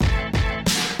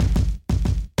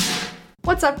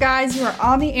What's up, guys? You are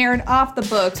on the air and off the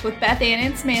books with Beth Ann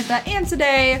and Samantha, and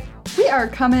today we are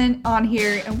coming on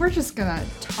here and we're just gonna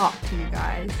talk to you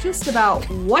guys just about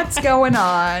what's going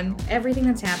on. Everything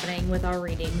that's happening with our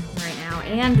reading right now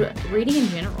and reading in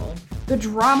general. The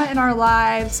drama in our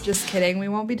lives. Just kidding. We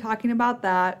won't be talking about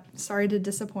that. Sorry to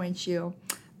disappoint you.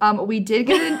 We did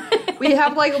get we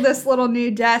have like this little new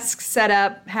desk set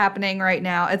up happening right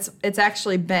now. It's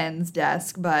actually Ben's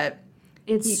desk, but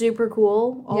It's super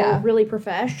cool. All Yeah. really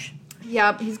profesh.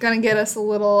 yep, he's gonna get us a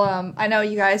little. I know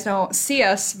you guys don't see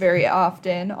us very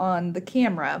often on the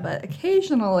camera, but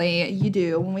occasionally you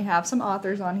do when we have some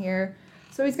authors on here.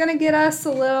 So he's gonna get us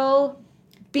a little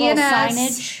BNS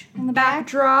signage in the back.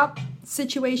 backdrop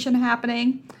situation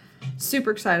happening.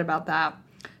 Super excited about that.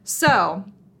 So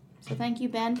thank you,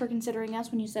 Ben, for considering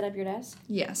us when you set up your desk.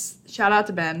 yes, shout out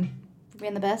to Ben, For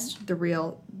being the best. the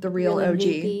real Real OG.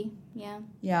 MVP. Yeah,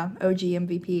 Yeah, OG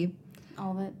MVP.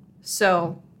 all of it.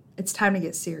 So it's time to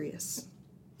get serious.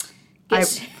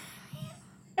 Get-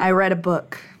 I read a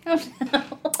book. Oh, no.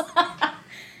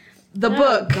 The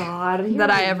book God, here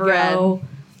that I we have go.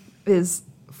 read is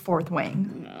Fourth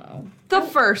Wing, No. the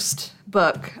first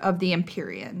book of the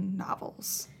Empyrean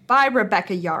novels by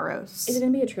Rebecca Yarros. Is it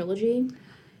going to be a trilogy?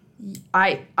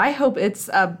 I hope it's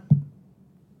a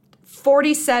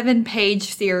 47-page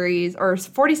series or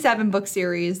 47-book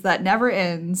series that never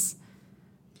ends.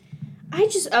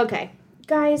 Okay.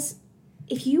 Guys,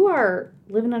 if you are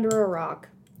living under a rock,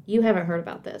 you haven't heard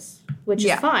about this, which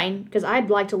Yeah. is fine, because I'd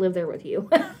like to live there with you.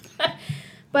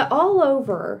 But all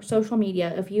over social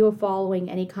media, if you are following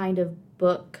any kind of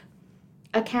book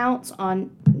accounts on,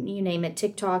 you name it,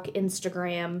 TikTok,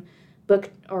 Instagram,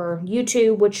 book or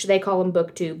YouTube, which they call them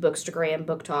BookTube, Bookstagram,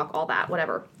 Book Talk, all that,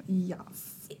 whatever.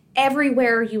 Yes.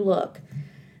 Everywhere you look,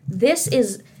 this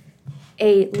is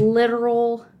a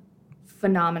literal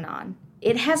phenomenon.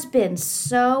 It has been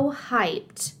so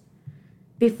hyped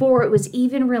before it was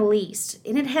even released,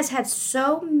 and it has had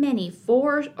so many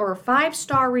 4 or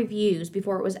 5-star reviews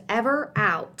before it was ever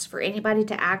out for anybody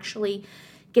to actually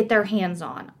get their hands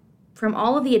on. From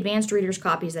all of the advanced readers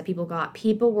copies that people got,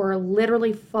 people were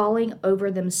literally falling over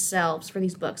themselves for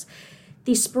these books.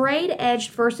 The sprayed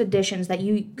edged first editions that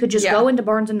you could just Yeah. go into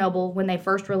Barnes & Noble when they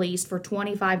first released for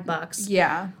 $25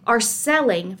 Yeah. are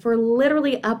selling for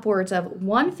literally upwards of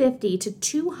 $150 to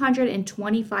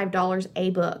 $225 a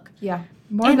book. Yeah.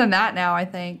 More than that now, I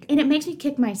think. And it makes me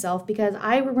kick myself because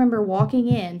I remember walking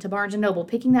in to Barnes & Noble,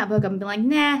 picking that book up and being like,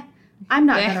 nah, I'm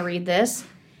not going to read this.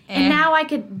 And now I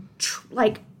could,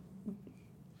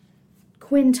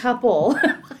 quintuple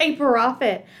my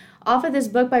profit off of this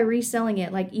book by reselling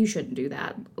it. Like, you shouldn't do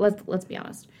that. Let's be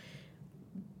honest.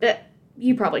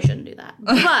 You probably shouldn't do that.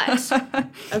 But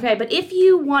okay, but if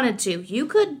you wanted to, you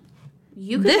could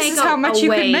This make is how much you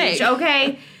could wage, make.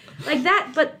 okay? Like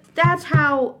that, but that's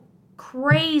how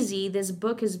crazy this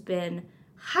book has been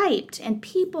hyped, and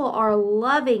people are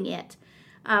loving it.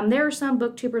 There are some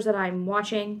booktubers that I'm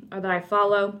watching or that I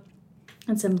follow,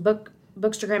 and some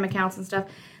bookstagram accounts and stuff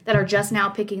that are just now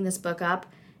picking this book up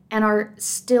and are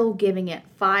still giving it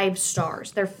 5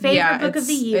 stars. Their favorite book of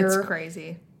the year. It's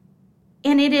crazy.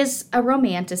 And it is a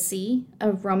romance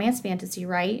fantasy,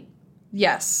 right?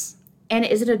 Yes. And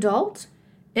is it adult?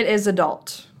 It is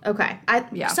adult. Okay.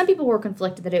 Yeah. Some people were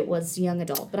conflicted that it was young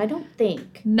adult, but I don't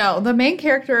think. No, the main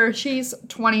character, she's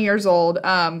 20 years old.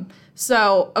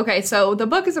 So the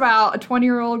book is about a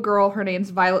 20-year-old girl. Her name's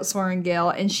Violet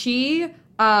Sorengale, and she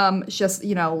just,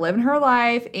 living her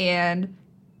life. And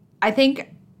I think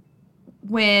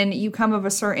when you come of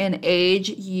a certain age,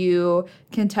 you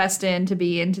can test in to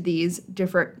be into these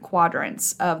different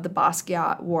quadrants of the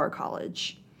Basquiat War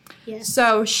College. Yes.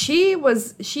 So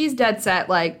she's dead set,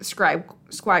 like, scribe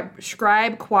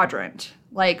quadrant.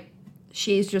 Like,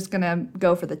 she's just gonna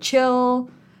go for the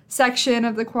chill section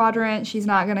of the quadrant. She's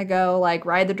not gonna go, like,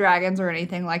 ride the dragons or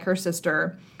anything like her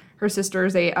sister. Her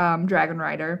sister's a dragon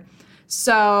rider.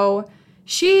 So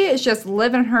she is just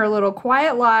living her little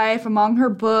quiet life among her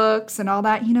books and all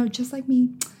that, just like me.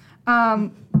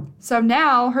 So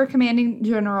now her commanding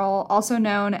general, also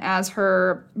known as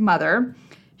her mother,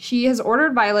 she has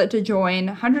ordered Violet to join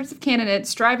hundreds of candidates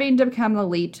striving to become the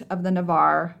elite of the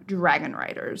Navarre Dragon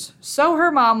Riders. So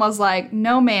her mom was like,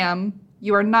 no, ma'am,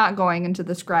 you are not going into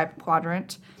the scribe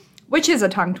quadrant, which is a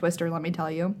tongue twister, let me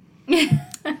tell you.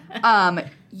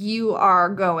 You are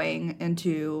going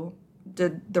into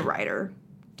the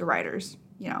writers,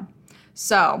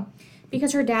 So,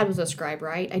 Because her dad was a scribe,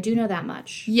 right? I do know that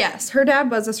much. yes, her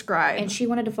dad was a scribe. And she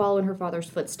wanted to follow in her father's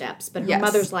footsteps, but her Yes.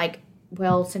 mother's like,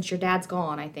 well, since your dad's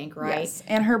gone, I think, right? Yes,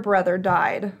 and her brother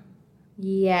died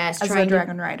Yes. as a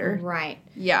dragon rider. Right.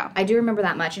 Yeah. I do remember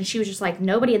that much. And she was just like,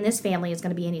 nobody in this family is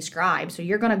going to be any scribe, so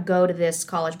you're going to go to this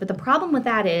college. But the problem with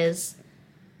that is...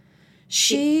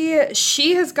 She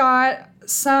has got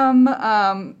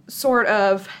some sort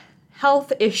of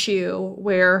health issue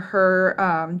where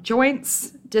her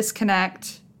joints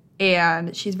disconnect,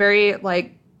 and she's very,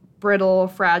 like, brittle,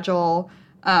 fragile.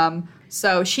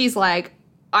 So she's like,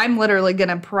 I'm literally going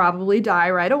to probably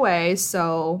die right away,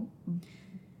 so...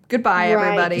 Goodbye,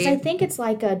 everybody. Because I think it's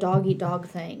like a dog-eat-dog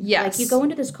thing. Yes. Like, you go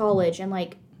into this college, and,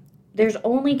 like, there's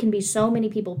only can be so many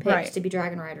people picked Right. to be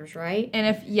dragon riders, right?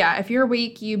 And if you're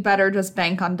weak, you better just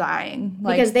bank on dying.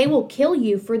 Like, Because they will kill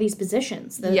you for these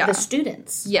positions, the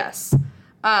students. yes.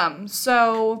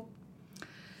 So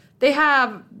they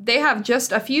have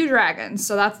just a few dragons,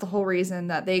 so that's the whole reason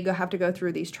that they have to go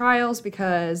through these trials,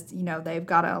 because, you know, they've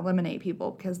got to eliminate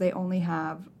people because they only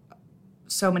have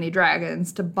so many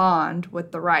dragons to bond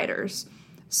with the riders.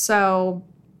 So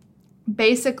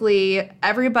basically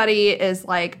everybody is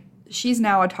like, she's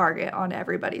now a target on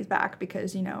everybody's back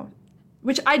because, you know,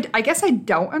 which I guess I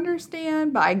don't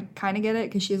understand, but I kind of get it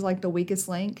because she's like the weakest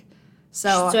link.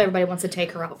 So everybody wants to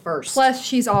take her out first. Plus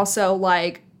she's also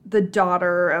like the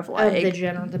daughter of like of the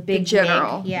general, the big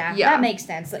general. Nick. Yeah, that makes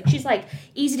sense. Like, she's like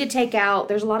easy to take out.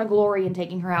 There's a lot of glory in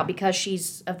taking her out because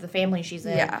she's of the family she's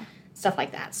in. Yeah. Stuff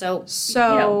like that. So you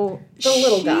So know, the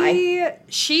little guy.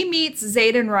 She meets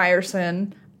Xaden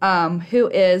Ryerson, who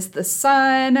is the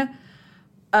son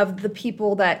of the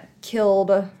people that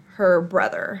killed her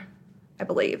brother. I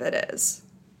believe it is.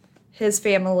 His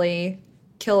family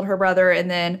killed her brother,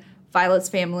 and then Violet's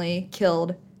family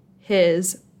killed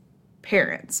his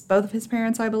parents. Both of his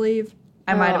parents, I believe.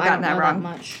 I might have gotten that wrong.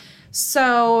 That much.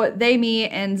 So they meet,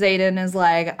 and Xaden is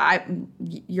like,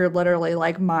 you're literally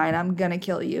like mine. I'm gonna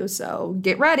kill you. So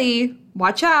get ready.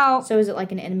 Watch out. So is it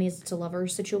like an enemies to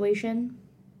lovers situation?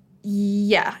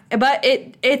 Yeah, but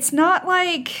it's not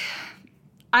like,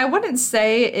 I wouldn't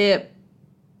say it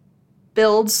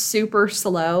builds super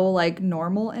slow like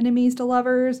normal enemies to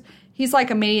lovers. He's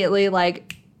like immediately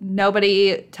like,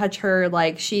 nobody touch her.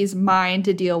 Like, she's mine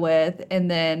to deal with,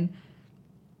 and then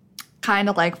kind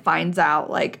of like finds out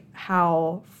like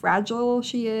how fragile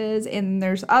she is, and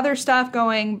there's other stuff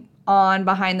going on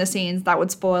behind the scenes that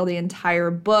would spoil the entire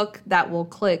book that will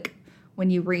click when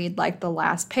you read like the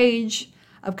last page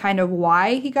of kind of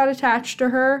why he got attached to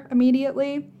her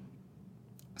immediately.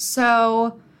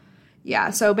 So yeah,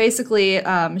 so basically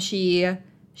she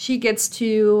gets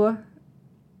to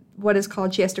what is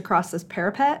called, she has to cross this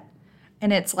parapet,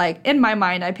 and it's like, in my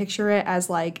mind I picture it as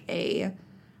like a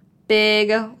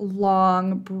big,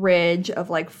 long bridge of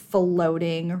like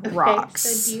floating rocks.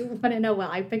 Okay, so do you want to know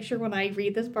what I picture when I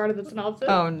read this part of the synopsis?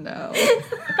 Oh no.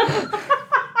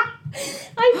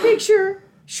 I picture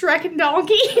Shrek and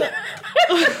Donkey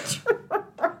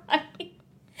trying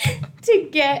to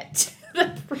get to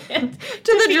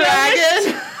the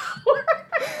dragon.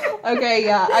 Okay,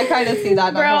 yeah, I kind of see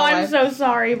that. Bro, I'm so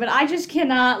sorry, but I just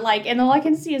cannot, like, and all I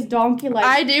can see is Donkey, like,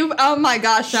 I do. Oh my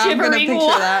gosh, now I'm gonna shivering picture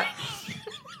water. that.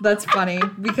 That's funny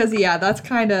because yeah, that's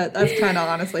kind of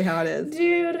honestly how it is.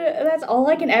 Dude, that's all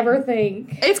I can ever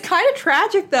think. It's kind of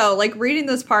tragic though. Like, reading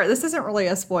this part, this isn't really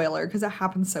a spoiler because it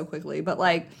happens so quickly. But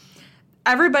like,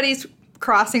 everybody's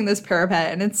crossing this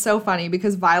parapet, and it's so funny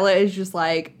because Violet is just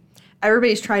like,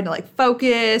 everybody's trying to like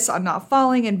focus on not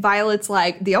falling, and Violet's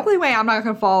like, the only way I'm not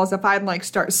gonna fall is if I like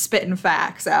start spitting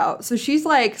facts out. So she's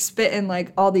like spitting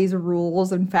like all these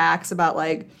rules and facts about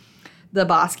like the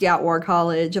Basquiat War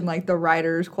College and like the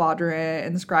Writers Quadrant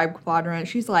and the Scribe Quadrant.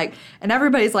 She's like, and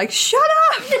everybody's like, shut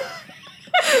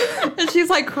up! And she's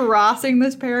like crossing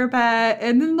this parapet,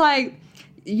 and then like,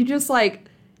 you just like,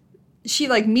 she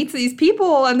like meets these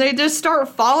people and they just start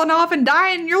falling off and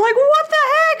dying. And you're like, what the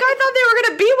heck? I thought they were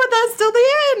gonna be with us till the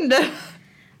end.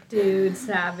 Dude,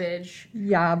 savage.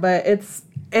 Yeah, but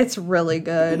it's really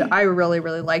good. I really,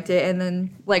 really liked it. And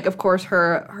then, like, of course,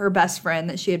 her best friend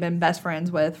that she had been best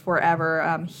friends with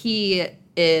forever, he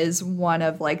is one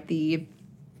of, like, the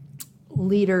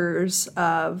leaders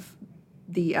of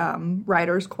the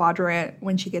Writers Quadrant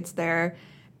when she gets there.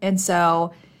 And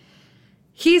so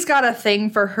he's got a thing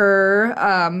for her,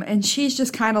 and she's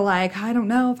just kind of like, I don't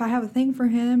know if I have a thing for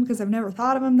him because I've never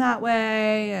thought of him that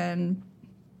way. And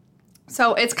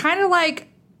so it's kind of like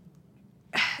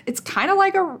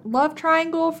a love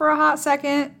triangle for a hot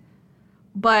second,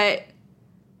 but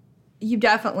you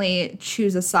definitely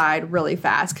choose a side really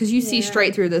fast because you see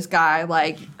straight through this guy.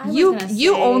 Like, you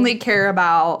only care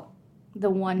about the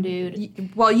one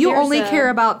dude. Well, you only care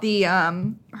about the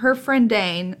her friend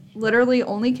Dane literally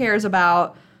only cares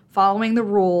about following the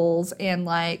rules and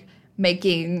like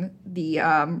making the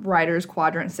writer's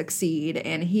quadrant succeed.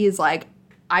 And he's like,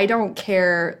 I don't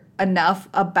care enough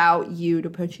about you to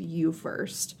put you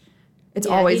first. It's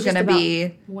always going to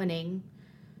be winning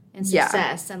and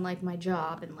success and like my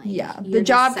job and like the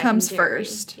job comes secondary.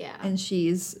 first. Yeah. And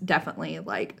she's definitely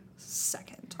like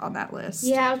second on that list.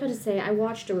 Yeah, I was about to say, I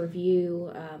watched a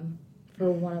review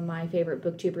for one of my favorite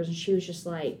booktubers, and she was just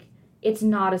like, it's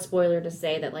not a spoiler to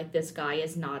say that like this guy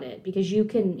is not it, because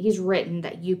he's written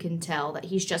that you can tell that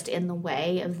he's just in the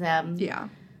way of them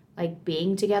like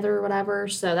being together or whatever.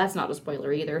 So that's not a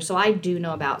spoiler either. So I do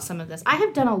know about some of this. I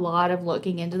have done a lot of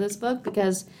looking into this book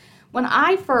because when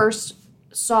I first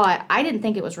saw it, I didn't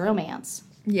think it was romance.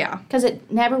 Yeah. Because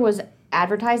it never was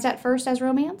advertised at first as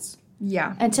romance.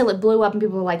 Yeah. Until it blew up and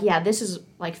people were like, yeah, this is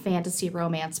like fantasy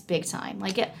romance big time.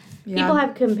 Like people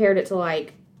have compared it to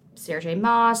like Sarah J.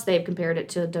 Maas. They've compared it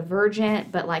to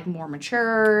Divergent, but like more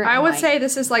mature. I would say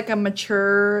this is like a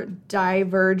mature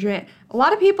Divergent. A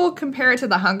lot of people compare it to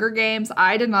the Hunger Games.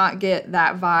 I did not get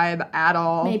that vibe at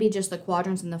all. Maybe just the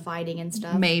quadrants and the fighting and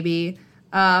stuff. Maybe.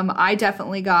 I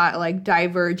definitely got like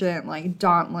Divergent, like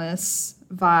Dauntless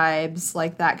vibes,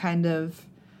 like that kind of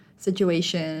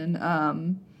situation.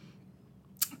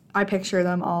 I picture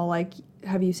them all like,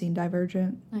 have you seen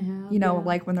Divergent? I have. You know,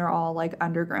 like when they're all like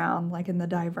underground, like in the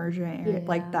Divergent area.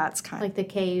 Like that's kind like of the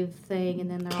cave thing,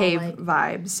 and then they're cave all like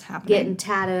vibes happening. getting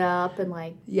tatted up and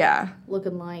like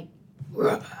looking like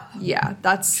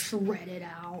that's shredded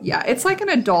out. Yeah, it's like an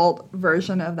adult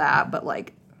version of that, but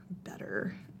like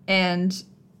better. And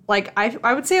like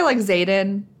I would say like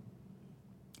Xaden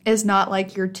is not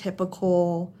like your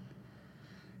typical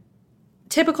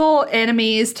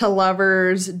enemies to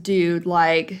lovers dude.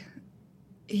 Like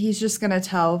he's just gonna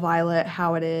tell Violet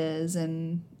how it is,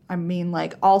 and I mean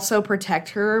like also protect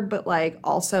her, but like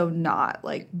also not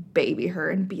like baby her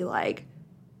and be like,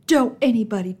 don't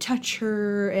anybody touch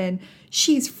her and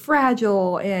she's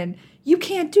fragile and you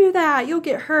can't do that, you'll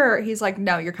get hurt. He's like,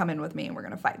 no, you're coming with me and we're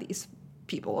gonna fight these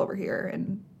people over here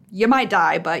and you might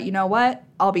die, but you know what?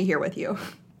 I'll be here with you.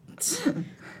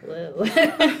 Whoa.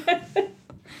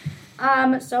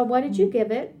 So what did you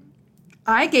give it?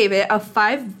 I gave it a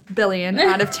 5 billion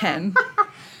out of 10.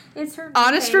 It's her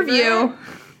honest favorite. Review.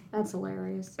 That's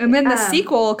hilarious. And then the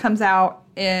sequel comes out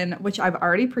in, which I've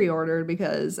already pre-ordered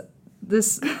because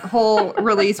this whole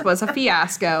release was a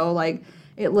fiasco. Like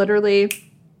it literally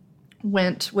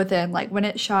went within, like when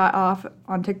it shot off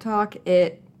on TikTok,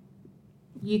 it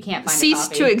you can't find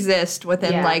ceased a copy. to exist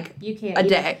within like you can't, a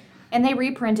day. And they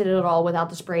reprinted it all without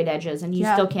the sprayed edges, and you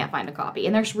still can't find a copy.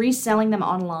 And they're reselling them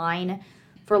online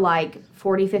for like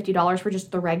 $40, $50 for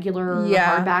just the regular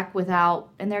hardback without,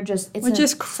 and they're just, it's a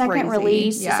second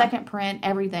release, a second print,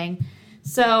 everything.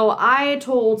 So I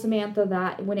told Samantha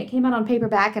that when it came out on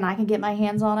paperback and I can get my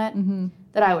hands on it,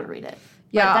 that I would read it.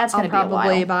 Yeah, but that's going to be a while. I'll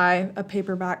probably buy a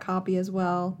paperback copy as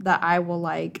well that I will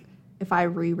like, if I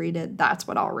reread it, that's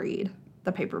what I'll read.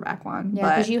 The paperback one. Yeah,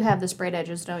 because you have the sprayed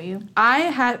edges, don't you?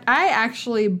 I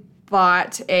actually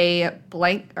bought a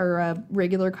blank or a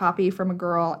regular copy from a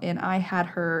girl, and I had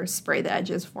her spray the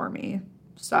edges for me.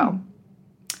 So,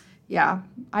 yeah,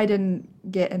 I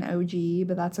didn't get an OG,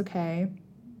 but that's okay.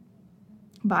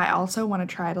 But I also want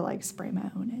to try to like spray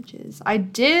my own edges. I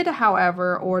did,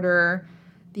 however, order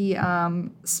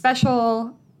the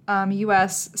special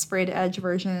U.S. sprayed edge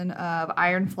version of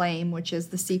Iron Flame, which is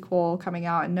the sequel coming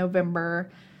out in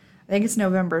November. I think it's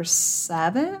November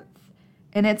 7th.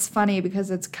 And it's funny because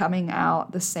it's coming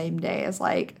out the same day as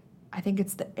like, I think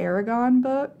it's the Aragon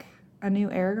book, a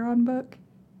new Aragon book.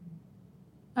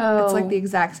 Oh. It's like the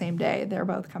exact same day. They're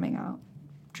both coming out.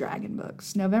 Dragon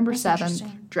books. November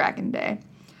 7th, Dragon Day.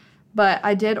 But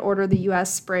I did order the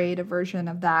U.S. sprayed version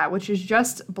of that, which is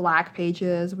just black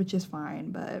pages, which is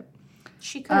fine, but...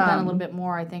 She could have done a little bit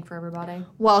more, I think, for everybody.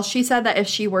 Well, she said that if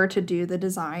she were to do the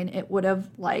design, it would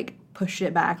have, like, pushed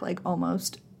it back, like,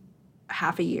 almost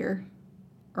half a year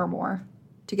or more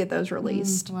to get those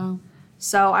released. Wow.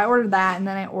 So I ordered that, and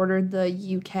then I ordered the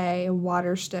UK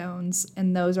Waterstones,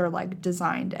 and those are, like,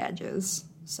 designed edges.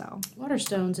 So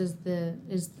Waterstones is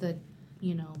the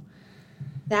you know,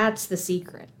 that's the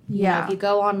secret. You Yeah. know, if you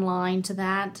go online to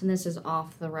that, and this is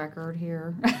off the record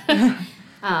here,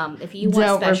 if you want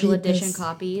Don't special repeat edition this.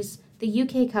 copies, the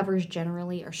UK covers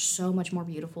generally are so much more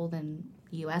beautiful than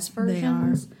US They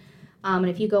versions. And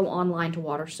if you go online to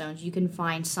Waterstones, you can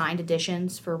find signed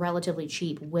editions for relatively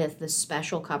cheap with the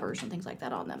special covers and things like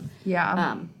that on them.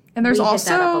 yeah. And there's we hit also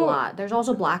that up a lot. There's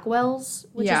also Blackwell's,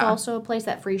 which is Yeah. also a place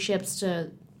that free ships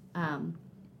to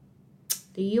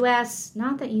the U.S.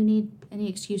 Not that you need any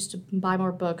excuse to buy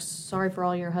more books. Sorry for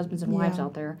all your husbands and wives Yeah.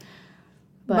 out there.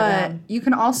 But you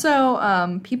can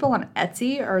also, people on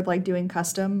Etsy are like doing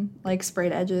custom like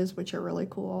sprayed edges, which are really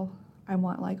cool. I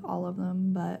want like all of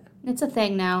them, but it's a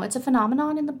thing now. It's a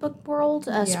phenomenon in the book world.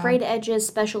 Sprayed edges,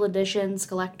 special editions,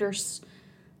 collectors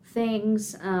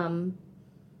things.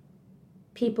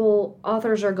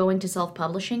 Authors are going to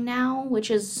self-publishing now,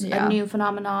 which is a new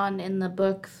phenomenon in the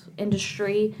book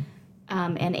industry.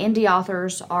 And indie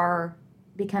authors are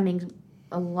becoming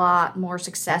a lot more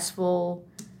successful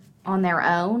on their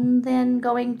own than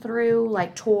going through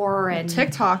like Tor and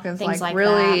TikTok is things like like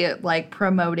really that. like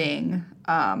promoting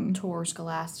Tor,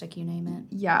 Scholastic, you name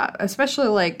it. Yeah, especially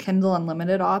like Kindle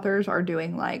Unlimited authors are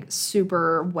doing like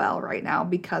super well right now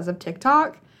because of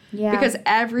TikTok. Yeah. Because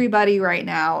everybody right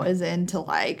now is into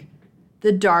like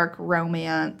the dark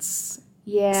romance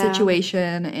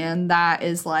situation, and that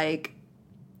is like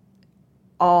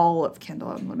all of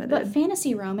Kindle Unlimited. But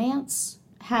fantasy romance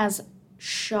has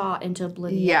shot into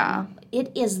oblivion. Yeah.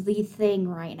 It is the thing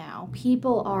right now.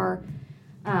 People are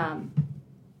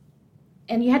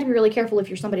and you have to be really careful if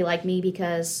you're somebody like me,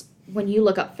 because when you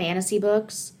look up fantasy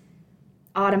books,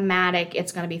 automatic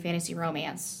it's going to be fantasy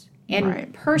romance.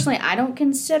 And personally, I don't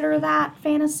consider that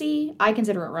fantasy. I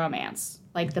consider it romance,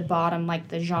 like the bottom, like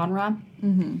the genre.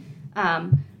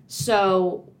 Mm-hmm.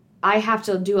 So I have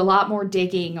to do a lot more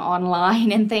digging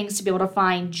online and things to be able to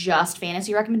find just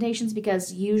fantasy recommendations,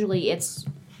 because usually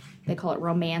they call it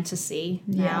romantasy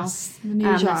now. Yes, the new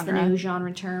genre. That's the new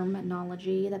genre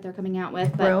terminology that they're coming out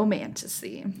with. But,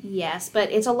 romantasy. Yes, but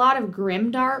it's a lot of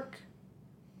grimdark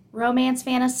romance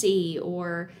fantasy,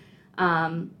 or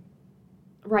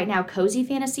right now cozy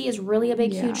fantasy is really a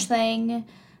big, huge thing.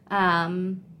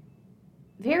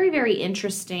 Very, very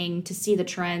interesting to see the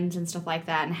trends and stuff like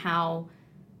that, and how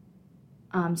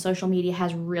social media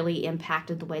has really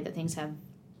impacted the way that things have,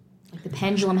 like the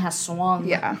pendulum has swung.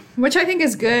 Yeah, which I think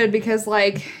is good, because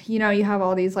like, you know, you have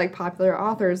all these like popular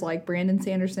authors like Brandon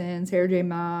Sanderson, Sarah J.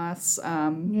 Maas,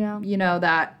 you know,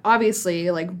 that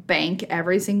obviously like bank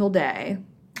every single day,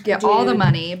 get all the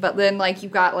money, but then like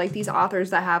you've got like these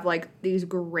authors that have like these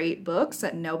great books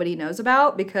that nobody knows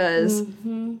about because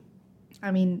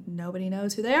I mean, nobody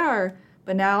knows who they are,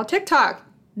 but now TikTok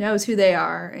knows who they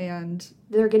are, and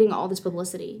they're getting all this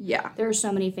publicity. Yeah. There are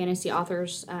so many fantasy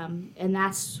authors, and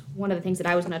that's one of the things that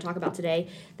I was going to talk about today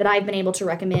that I've been able to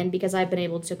recommend, because I've been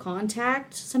able to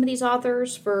contact some of these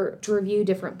authors to review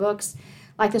different books,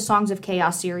 like the Songs of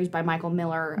Chaos series by Michael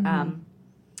Miller.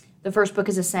 The first book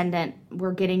is Ascendant.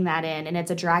 We're getting that in, and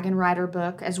it's a Dragon Rider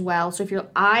book as well. So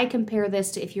I compare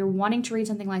this to if you're wanting to read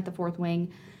something like The Fourth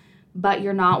Wing, but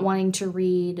you're not wanting to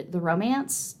read the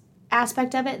romance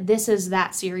aspect of it, this is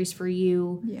that series for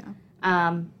you.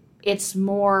 Yeah. It's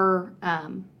more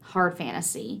hard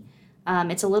fantasy.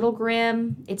 It's a little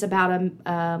grim. It's about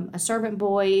a servant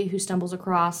boy who stumbles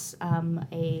across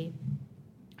a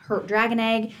hurt dragon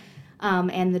egg,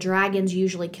 and the dragons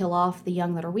usually kill off the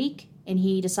young that are weak, and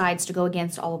he decides to go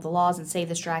against all of the laws and save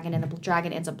this dragon, and the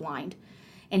dragon ends up blind.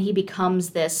 And he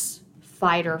becomes this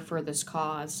fighter for this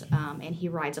cause, and he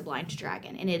rides a blind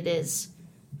dragon, and it is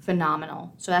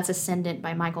phenomenal. So that's Ascendant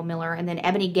by Michael Miller. And then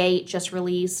Ebony Gate just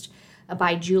released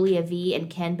by Julia V. and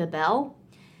Ken Babel.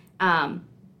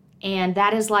 And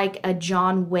that is like a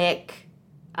John Wick.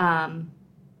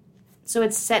 So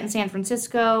it's set in San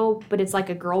Francisco, but it's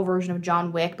like a girl version of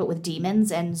John Wick, but with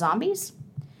demons and zombies.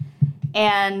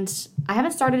 And I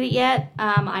haven't started it yet.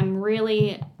 I'm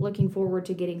really looking forward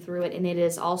to getting through it. And it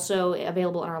is also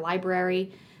available in our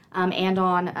library and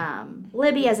on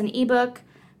Libby as an ebook.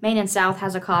 Maine and South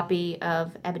has a copy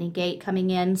of Ebony Gate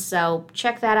coming in, so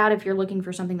check that out if you're looking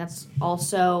for something that's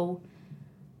also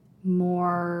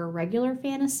more regular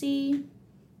fantasy.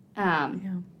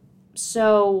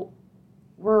 So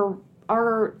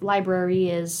our library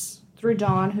is through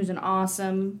Dawn, who's an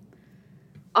awesome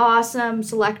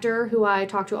selector who I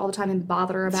talk to all the time and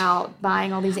bother about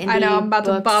buying all these indie I know, I'm about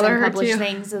books to bother and her publish too.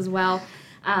 things as well.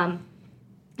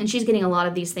 And she's getting a lot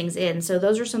of these things in. So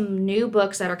those are some new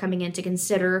books that are coming in to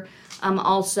consider.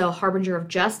 Also, Harbinger of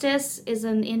Justice is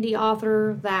an indie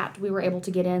author that we were able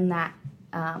to get in that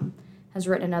has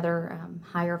written another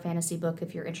higher fantasy book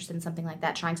if you're interested in something like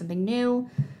that, trying something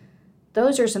new.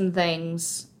 Those are some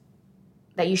things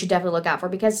that you should definitely look out for,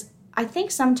 because I think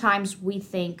sometimes we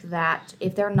think that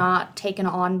if they're not taken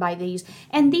on by these,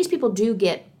 and these people do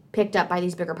get picked up by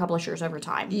these bigger publishers over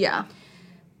time. Yeah.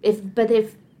 If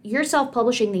you're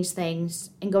self-publishing these things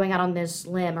and going out on this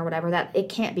limb or whatever, that it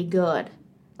can't be good.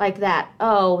 Like that,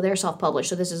 oh, they're self-published,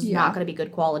 so this is not going to be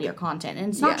good quality or content. And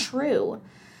it's not true.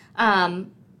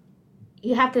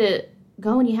 You have to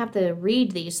go and you have to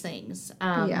read these things.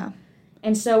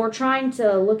 And so we're trying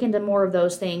to look into more of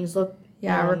those things.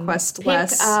 Yeah, and request pick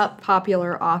less up.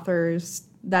 popular authors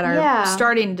that are Yeah.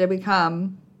 starting to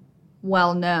become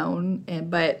well known,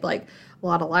 but like a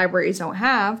lot of libraries don't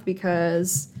have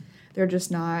because they're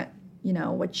just not,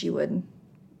 what you would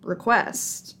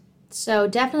request. So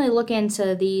definitely look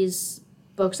into these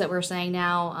books that we're saying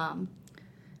now,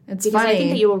 It's because funny. I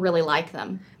think that you will really like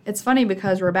them. It's funny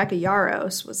because Rebecca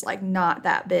Yarros was like not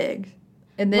that big.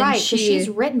 And then Right, because she's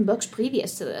written books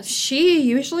previous to this. she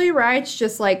usually writes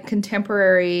just like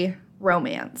contemporary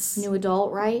romance. New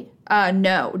adult, right?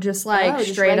 No, just like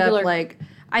just straight regular- up like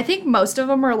I think most of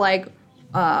them are like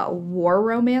war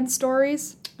romance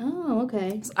stories. Oh,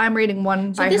 okay. I'm reading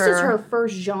one So by this her. is her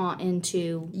first jaunt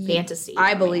into fantasy.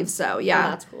 I romance. believe so, yeah. Oh,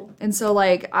 that's cool. And so,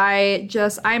 like,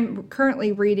 I'm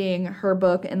currently reading her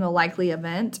book In the Likely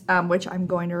Event, which I'm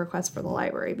going to request for the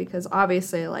library because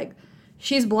obviously, like,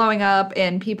 she's blowing up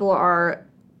and people are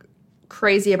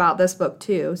crazy about this book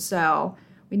too. So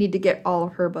we need to get all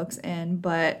of her books in.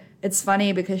 But it's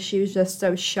funny because she was just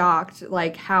so shocked,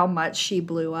 like, how much she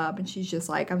blew up. And she's just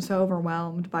like, I'm so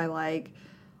overwhelmed by, like,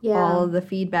 all of the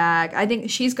feedback. I think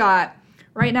she's got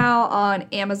right now on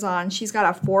Amazon, she's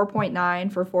got a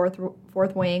 4.9 for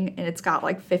Fourth Wing, and it's got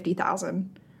like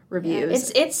 50,000 reviews.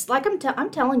 It's like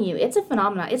I'm telling you, it's a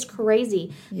phenomenon. It's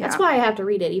crazy. Yeah. That's why I have to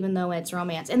read it, even though it's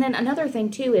romance. And then another thing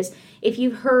too is if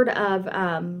you've heard of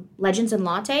Legends and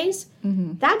Lattes,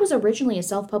 that was originally a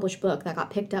self-published book that got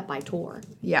picked up by Tor.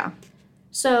 Yeah.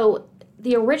 So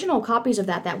the original copies of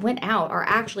that went out are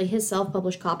actually his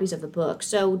self-published copies of the book.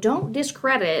 So don't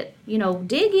discredit,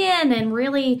 dig in and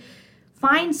really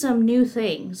find some new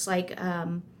things. Like,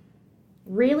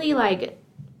 really, like,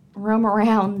 roam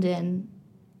around and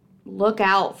look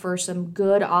out for some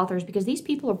good authors because these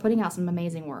people are putting out some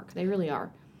amazing work. They really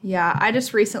are. Yeah, I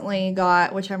just recently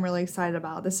got, which I'm really excited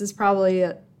about. This is probably,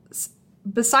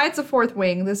 besides The Fourth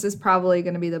Wing, this is probably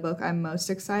going to be the book I'm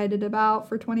most excited about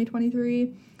for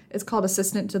 2023. It's called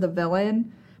Assistant to the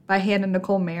Villain by Hannah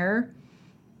Nicole Mayer.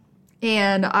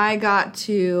 And I got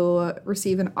to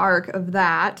receive an arc of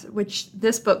that, which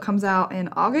this book comes out in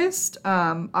August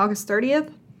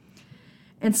 30th.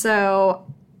 And so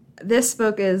this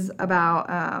book is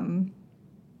about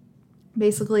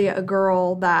basically a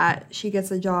girl that she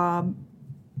gets a job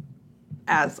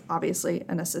as obviously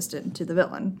an assistant to the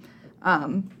villain.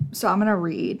 So I'm gonna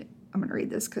read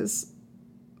this because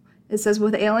it says,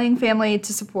 with ailing family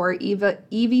to support,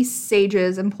 Evie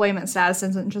Sage's employment status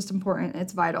isn't just important,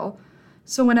 it's vital.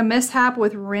 So when a mishap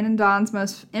with Renandon's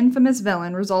most infamous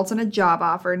villain results in a job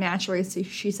offer, naturally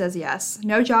she says yes.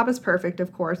 No job is perfect,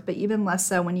 of course, but even less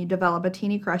so when you develop a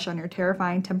teeny crush on your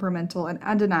terrifying, temperamental, and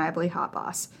undeniably hot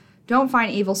boss. Don't find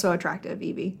evil so attractive,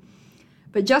 Evie.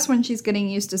 But just when she's getting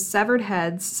used to severed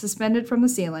heads suspended from the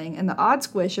ceiling and the odd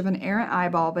squish of an errant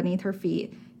eyeball beneath her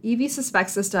feet, Evie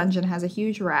suspects this dungeon has a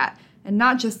huge rat, and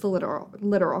not just the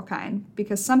literal kind,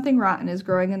 because something rotten is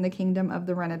growing in the kingdom of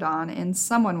the Renadon, and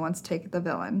someone wants to take the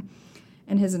villain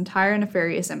and his entire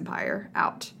nefarious empire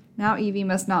out. Now Evie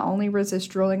must not only resist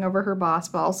drooling over her boss,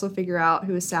 but also figure out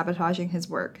who is sabotaging his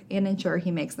work, and ensure he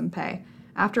makes them pay.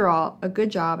 After all, a good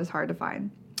job is hard to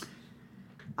find.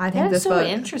 I think this book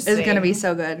is going to be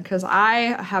so good, because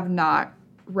I have not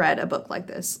read a book like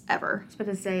this ever. I was about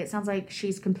to say, it sounds like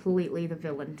she's completely the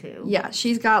villain too. Yeah,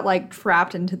 she's got like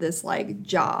trapped into this like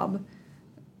job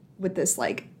with this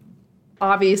like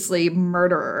obviously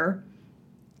murderer.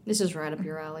 This is right up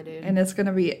your alley, dude. And it's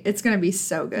gonna be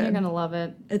so good. You're gonna love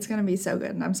it. It's gonna be so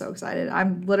good, and I'm so excited.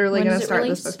 I'm literally When gonna does it start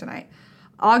release? this book tonight.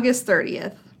 August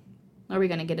 30th. Are we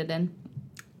gonna get it in?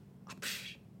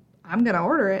 I'm gonna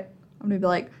order it. I'm gonna be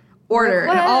like, order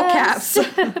in all caps.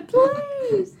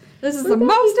 Please. This is the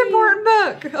most important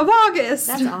book of August.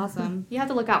 That's awesome. You have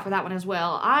to look out for that one as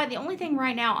well. The only thing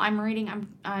right now I'm reading,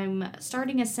 I'm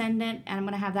starting Ascendant, and I'm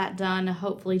going to have that done,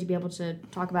 hopefully, to be able to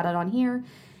talk about it on here.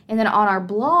 And then on our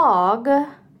blog,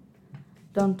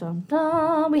 dun dun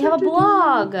dun, we have a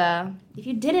blog. If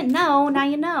you didn't know, now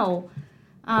you know.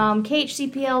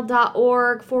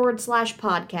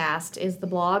 khcpl.org/podcast is the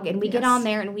blog, and we get on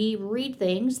there and we read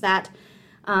things that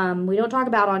we don't talk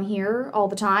about on here all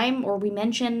the time, or we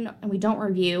mention and we don't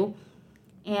review.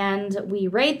 And we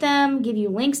rate them, give you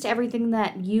links to everything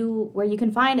where you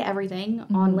can find everything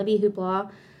on Libby Hoopla,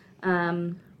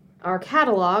 our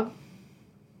catalog.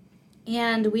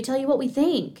 And we tell you what we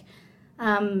think.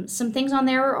 Some things on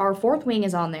there, our Fourth Wing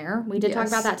is on there. We did talk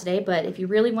about that today, but if you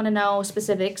really want to know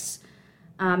specifics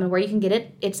and where you can get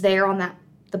it, it's there on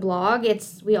the blog.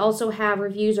 We also have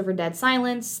reviews over Dead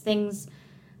Silence, things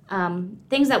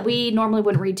that we normally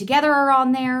wouldn't read together are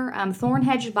on there.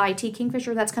 Thornhedge by T.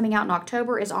 Kingfisher, that's coming out in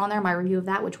October, is on there. My review of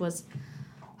that, which was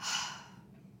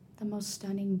the most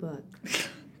stunning book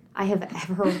I have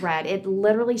ever read. It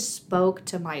literally spoke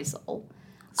to my soul.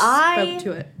 Spoke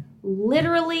to it.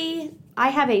 Literally, I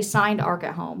have a signed arc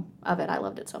at home of it. I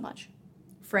loved it so much.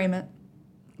 Frame it.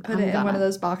 Put it in one of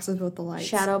those boxes with the lights.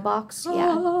 Shadow box.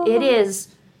 Yeah. It is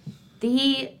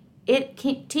T.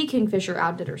 Kingfisher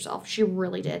outdid herself. She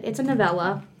really did. It's a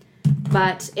novella,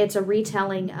 but it's a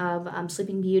retelling of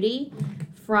Sleeping Beauty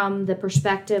from the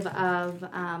perspective of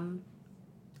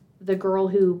the girl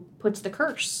who puts the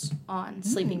curse on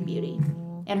Sleeping Beauty.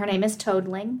 And her name is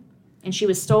Toadling. And she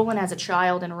was stolen as a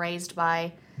child and raised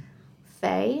by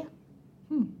Fae.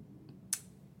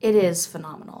 It is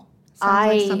phenomenal. Sounds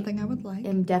like something I would like.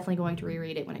 I'm definitely going to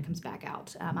reread it when it comes back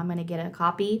out. I'm going to get a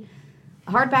copy,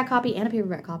 a hardback copy and a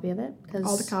paperback copy of it.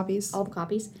 All the copies. All the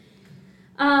copies.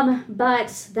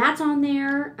 But that's on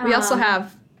there. We also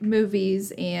have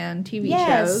movies and TV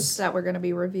shows that we're going to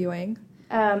be reviewing.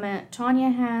 Tanya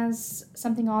has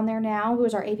something on there now, who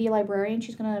is our AV librarian.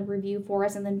 She's going to review for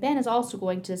us. And then Ben is also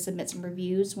going to submit some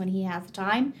reviews when he has the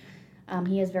time.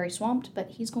 He is very swamped,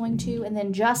 but he's going to. And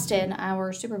then Justin,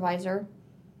 our supervisor,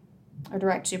 our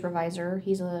direct supervisor,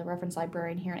 he's a reference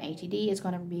librarian here in ATD, is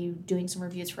going to be doing some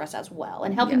reviews for us as well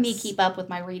and helping me keep up with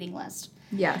my reading list.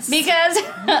 Yes. Because,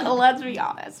 let's be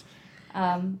honest.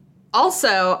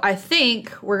 Also, I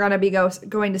think we're going to be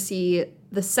going to see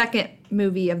the second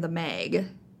movie of the Meg.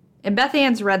 And Beth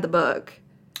Ann's read the book.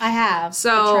 I have.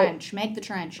 So, The Trench. Meg the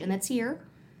Trench. And it's here.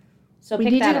 So we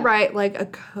pick need that to up. write like a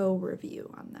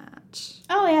co-review on that.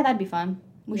 Oh, yeah, that'd be fun.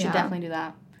 We should definitely do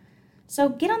that. So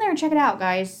get on there and check it out,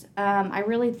 guys. I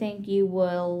really think you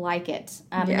will like it.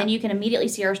 And then you can immediately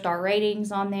see our star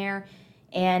ratings on there.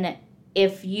 And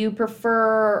if you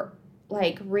prefer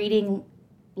like reading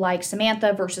like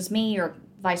Samantha versus me or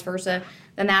vice versa,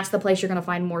 then that's the place you're going to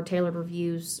find more tailored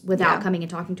reviews without coming and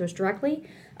talking to us directly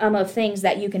of things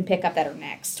that you can pick up that are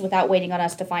next without waiting on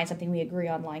us to find something we agree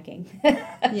on liking.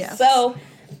 Yes. So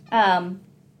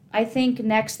I think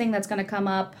next thing that's going to come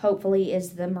up, hopefully,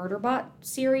 is the Murderbot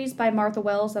series by Martha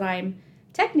Wells that I'm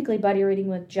technically buddy reading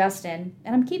with Justin,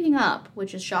 and I'm keeping up,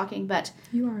 which is shocking, but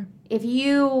you are. If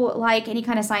you like any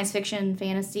kind of science fiction,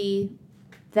 fantasy,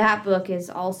 that book is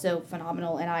also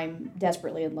phenomenal, and I'm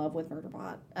desperately in love with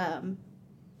Murderbot.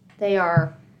 They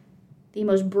are the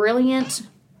most brilliant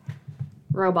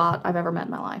robot I've ever met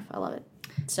in my life. I love it.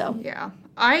 So yeah,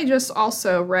 I just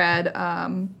also read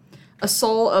A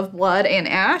Soul of Blood and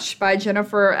Ash by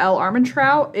Jennifer L.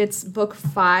 Armentrout. It's book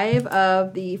 5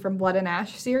 of the From Blood and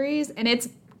Ash series, and it's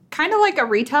kind of like a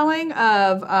retelling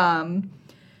of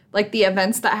like the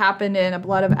events that happened in A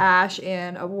Blood of Ash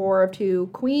and A War of Two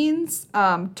Queens,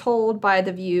 told by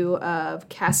the view of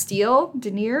Castile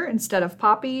Denier instead of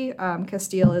Poppy.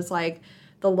 Castile is like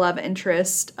the love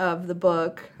interest of the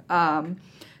book.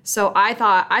 So I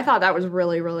thought that was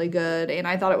really, really good, and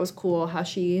I thought it was cool how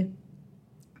she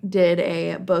did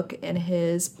a book in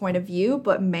his point of view,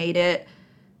 but made it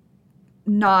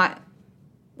not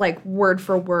like word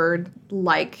for word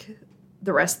like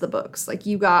the rest of the books. Like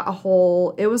you got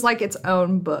it was like its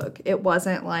own book. It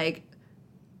wasn't like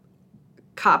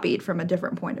copied from a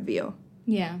different point of view.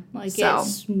 Yeah, like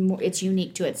it's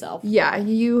unique to itself. Yeah,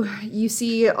 you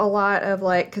see a lot of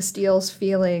like Castile's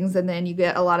feelings, and then you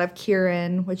get a lot of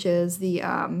Kieran, which is the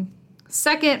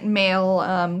second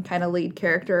male kind of lead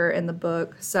character in the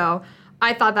book. So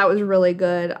I thought that was really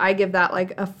good. I give that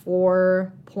like a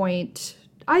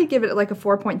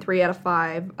 4.3 out of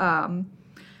 5.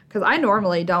 Because I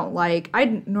normally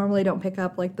don't pick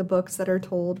up like the books that are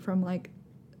told from like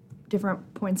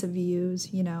different points of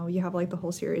views. You know, you have like the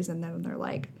whole series, and then they're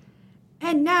like,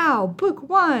 and now book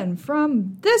 1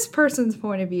 from this person's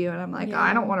point of view, and I'm like, oh,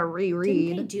 I don't want to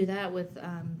reread. Didn't they do that with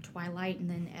Twilight and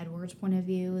then Edward's point of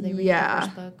view? They read the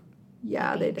first book.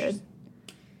 Yeah, they did.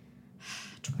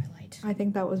 Twilight. I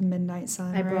think that was Midnight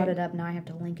Sun. I brought it up. Now I have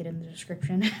to link it in the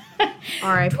description.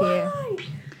 R.I.P.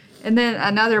 And then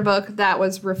another book that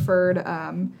was referred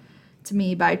to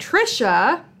me by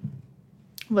Trisha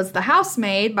was The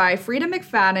Housemaid by Frida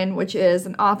McFadden, which is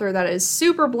an author that is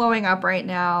super blowing up right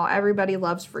now. Everybody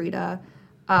loves Frida.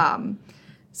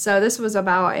 So this was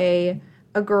about a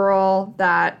girl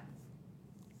that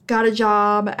got a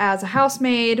job as a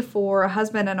housemaid for a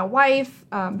husband and a wife,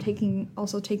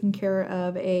 taking care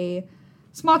of a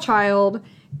small child,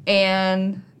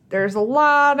 and there's a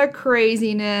lot of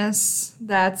craziness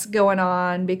that's going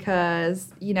on because,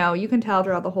 you know, you can tell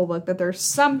throughout the whole book that there's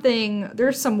some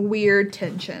weird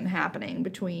tension happening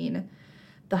between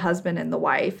the husband and the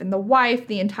wife. And the wife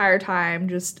the entire time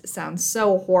just sounds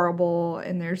so horrible.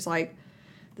 And there's like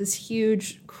this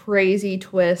huge crazy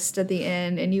twist at the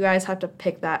end. And you guys have to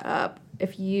pick that up.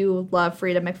 if you love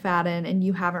Frida McFadden and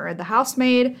you haven't read The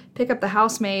Housemaid, pick up The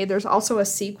Housemaid. There's also a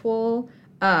sequel.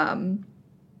 I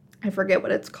forget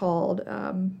what it's called.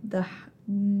 I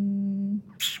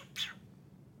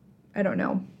don't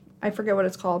know. I forget what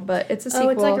it's called, but it's a sequel.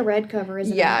 Oh, it's like a red cover,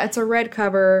 isn't it? Yeah, it's a red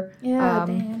cover. Yeah,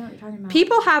 dang, I know what you're talking about.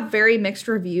 People have very mixed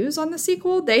reviews on the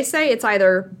sequel. They say it's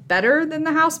either better than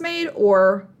The Housemaid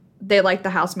or they like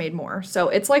The Housemaid more. So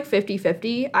it's like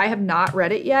 50-50. I have not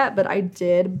read it yet, but I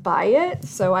did buy it.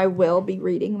 So I will be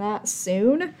reading that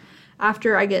soon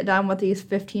after I get done with these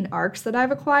 15 arcs that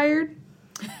I've acquired.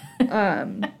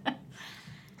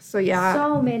 So yeah.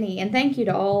 So many. And thank you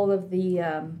to all of the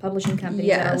publishing companies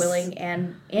that are willing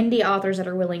and indie authors that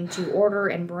are willing to order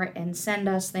and send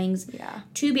us things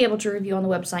to be able to review on the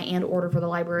website and order for the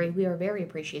library. We are very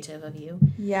appreciative of you.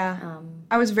 Yeah.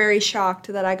 I was very shocked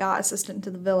that I got Assistant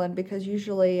to the Villain because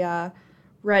usually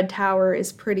Red Tower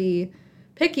is pretty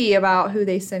picky about who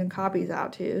they send copies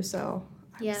out to. So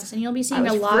yes, and you'll be seeing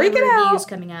a lot of reviews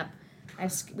coming up.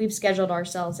 We've scheduled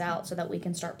ourselves out so that we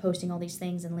can start posting all these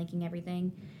things and linking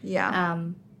everything. Yeah.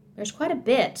 There's quite a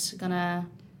bit gonna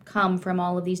come from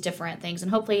all of these different things,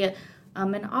 and hopefully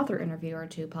an author interview or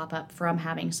two pop up from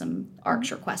having some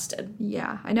arcs requested.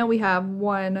 Yeah, I know we have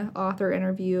one author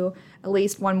interview, at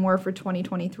least one more for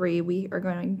 2023. We are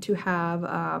going to have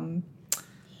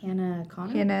Hannah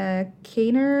Connor. Hannah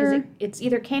Kaner. It's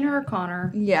either Kaner or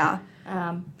Connor. Yeah.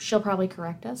 She'll probably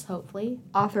correct us, hopefully.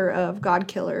 Author of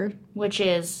Godkiller. Which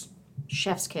is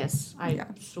chef's kiss. I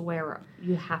swear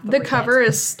you have to The read cover it.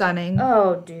 is stunning.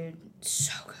 Oh, dude.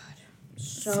 So good.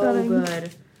 So stunning.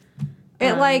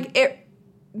 Good.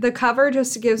 The cover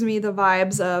just gives me the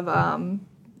vibes of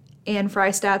Anne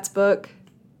Freistat's book.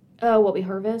 Oh, What We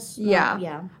Harvest? Yeah.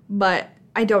 Yeah. But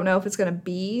I don't know if it's going to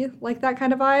be like that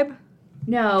kind of vibe.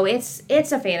 No, it's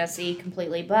a fantasy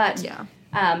completely, but yeah.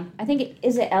 I think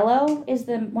is it Ello is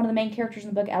one of the main characters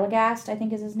in the book. Elagast, I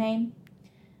think is his name.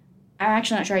 I'm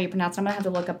actually not sure how you pronounce it. I'm gonna have to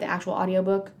look up the actual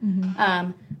audiobook.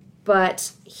 Mm-hmm.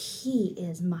 But he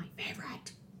is my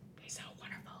favorite. He's so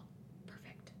wonderful,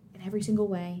 perfect in every single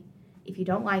way. If you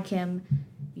don't like him,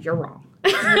 you're wrong.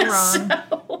 You're wrong.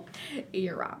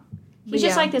 You're wrong. He's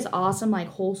just like this awesome, like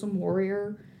wholesome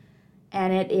warrior.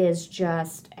 And it is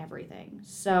just everything.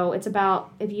 So it's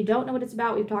about, if you don't know what it's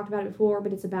about, we've talked about it before,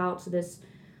 but it's about this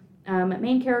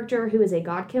main character who is a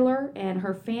god killer, and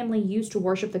her family used to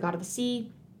worship the god of the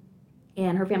sea,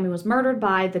 and her family was murdered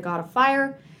by the god of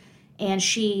fire, and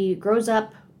she grows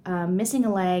up missing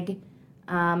a leg,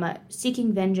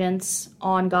 seeking vengeance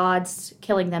on gods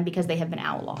killing them because they have been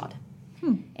outlawed.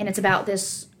 And it's about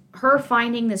her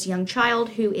finding this young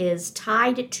child who is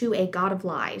tied to a god of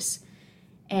lies.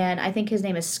 And I think his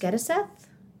name is Skediseth,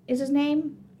 is his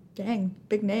name. Dang,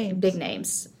 big names. Big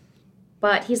names.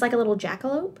 But he's like a little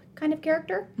jackalope kind of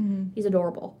character. Mm-hmm. He's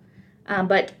adorable.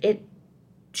 But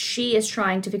she is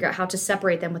trying to figure out how to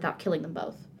separate them without killing them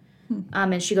both.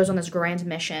 And she goes on this grand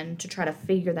mission to try to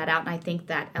figure that out. And I think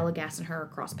that Elagast and her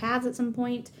cross paths at some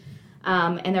point.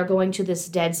 And they're going to this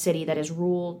dead city that is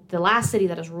the last city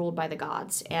that is ruled by the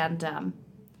gods. And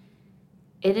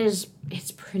it's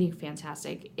pretty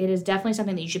fantastic. It is definitely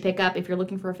something that you should pick up if you're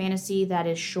looking for a fantasy that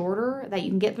is shorter, that you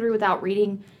can get through without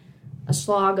reading a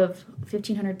slog of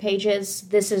 1,500 pages.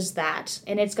 This is that,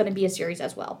 and it's going to be a series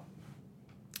as well.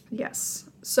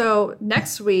 Yes. So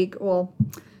next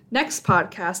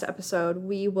podcast episode,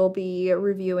 we will be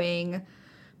reviewing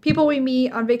People We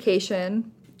Meet on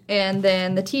Vacation and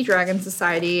then the Tea Dragon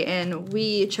Society, and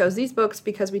we chose these books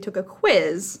because we took a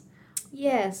quiz.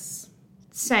 Yes.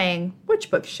 Saying which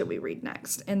books should we read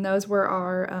next, and those were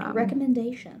our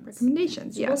recommendations.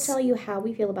 Yes, we'll tell you how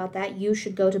we feel about that. You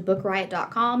should go to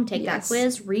bookriot.com, take that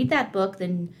quiz, read that book,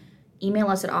 then email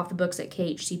us at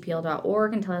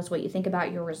offthebooks@khcpl.org and tell us what you think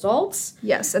about your results.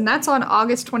 Yes, and that's on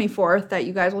August 24th that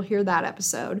you guys will hear that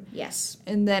episode. Yes,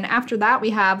 and then after that we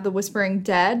have The Whispering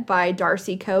Dead by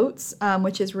Darcy Coates,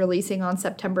 which is releasing on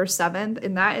September 7th,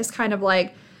 and that is kind of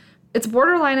like it's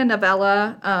borderline a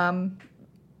novella.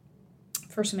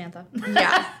 For Samantha.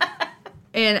 Yeah.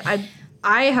 And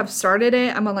I have started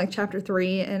it. I'm on like chapter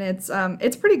 3, and it's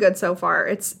pretty good so far.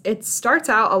 It starts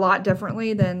out a lot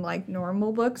differently than like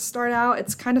normal books start out.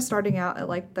 It's kind of starting out at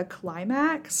like the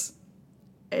climax.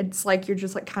 It's like you're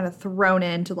just like kind of thrown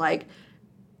into like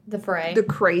the fray. The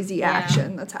crazy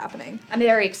action that's happening. I'm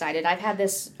very excited. I've had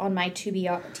this on my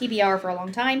TBR for a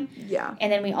long time. Yeah.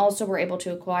 And then we also were able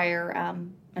to acquire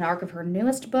an arc of her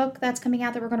newest book that's coming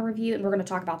out that we're going to review, and we're going to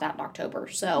talk about that in October.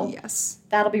 So yes,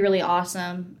 that'll be really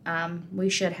awesome. We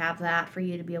should have that for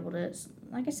you to be able to,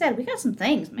 like I said, we got some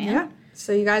things, man. Yeah.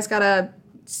 So you guys got to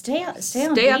stay on Stay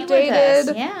beat with updated.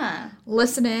 us. Yeah.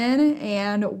 Listen in,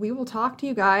 and we will talk to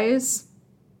you guys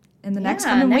in the next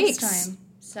coming weeks. Time.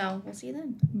 So we'll see you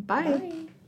then. Bye. Bye.